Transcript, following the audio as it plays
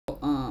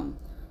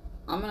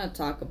I'm going to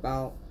talk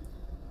about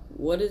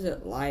what is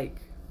it like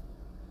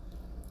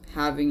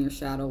having your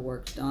shadow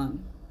work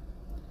done.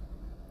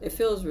 It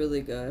feels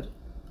really good.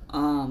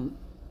 Um,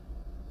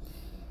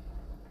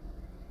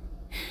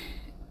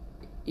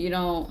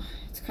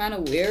 it's kind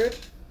of weird,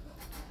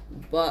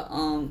 but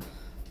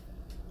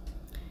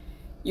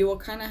you will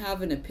kind of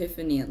have an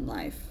epiphany in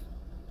life.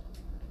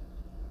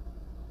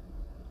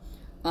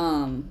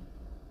 Um,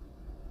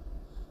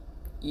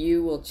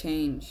 you will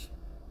change.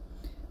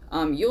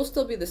 You'll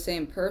still be the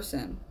same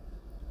person,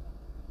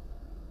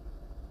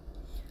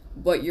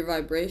 but your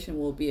vibration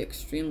will be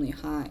extremely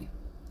high.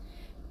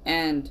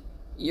 And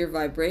your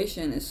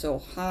vibration is so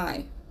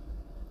high,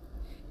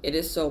 it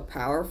is so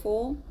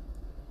powerful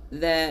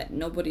that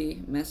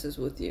nobody messes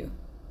with you.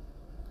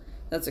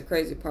 That's the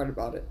crazy part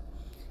about it.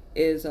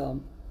 Is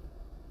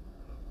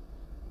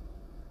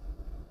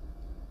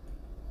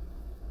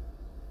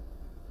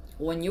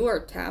when you are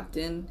tapped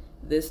in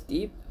this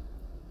deep,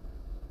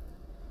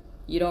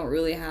 you don't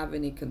really have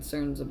any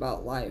concerns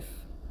about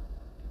life.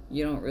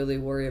 You don't really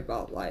worry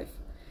about life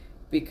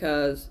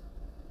because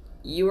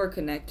you are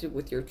connected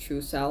with your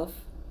true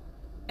self,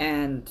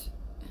 and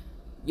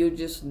you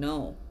just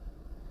know.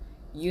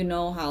 You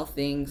know how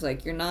things,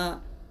 like,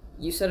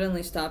 you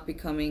suddenly stop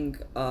becoming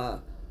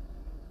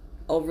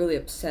overly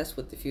obsessed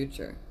with the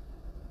future.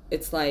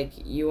 It's like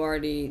you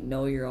already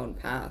know your own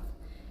path,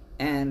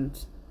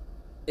 and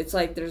it's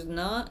like there's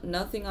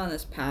nothing on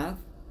this path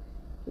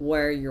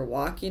where you're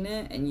walking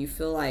it and you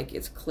feel like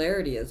it's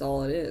clarity is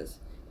all it is.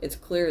 It's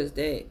clear as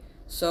day.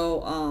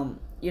 So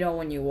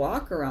when you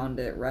walk around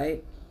it,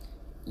 right,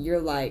 you're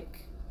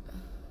like,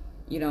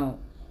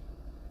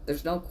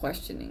 there's no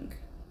questioning.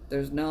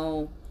 There's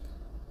no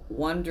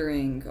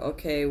wondering,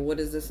 okay, what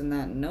is this and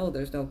that? No,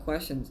 there's no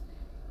questions.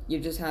 You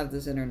just have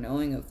this inner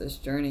knowing of this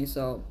journey.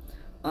 So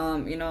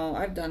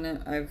I've done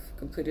it. I've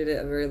completed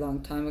it a very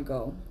long time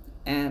ago,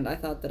 and I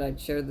thought that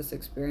I'd share this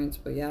experience.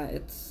 But yeah,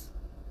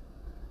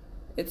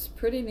 it's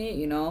pretty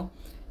neat,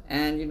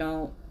 and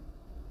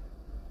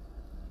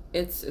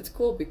it's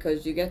cool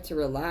because you get to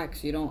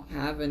relax. You don't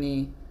have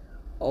any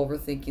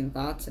overthinking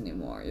thoughts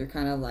anymore. You're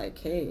kind of like,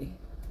 hey,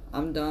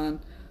 I'm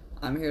done.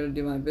 I'm here to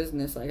do my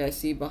business. Like, I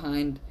see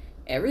behind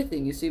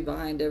everything. You see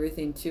behind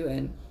everything too.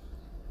 And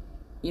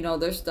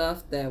there's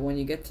stuff that when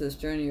you get to this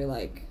journey, you're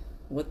like,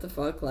 what the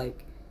fuck?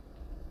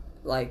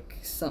 Like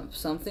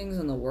some things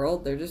in the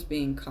world, they're just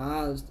being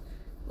caused.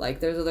 Like,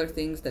 there's other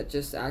things that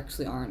just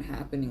actually aren't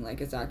happening.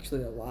 Like, it's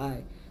actually a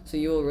lie. So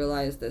you will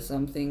realize that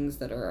some things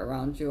that are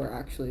around you are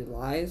actually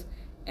lies,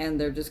 and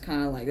they're just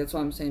kind of like, that's why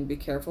I'm saying be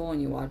careful when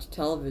you watch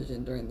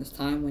television during this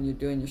time when you're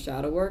doing your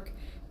shadow work,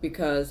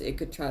 because it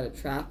could try to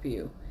trap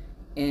you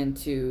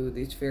into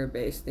these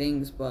fear-based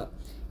things. But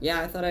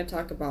yeah, I thought I'd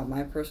talk about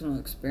my personal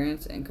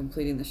experience in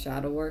completing the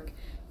shadow work,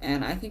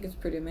 and I think it's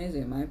pretty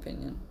amazing in my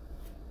opinion.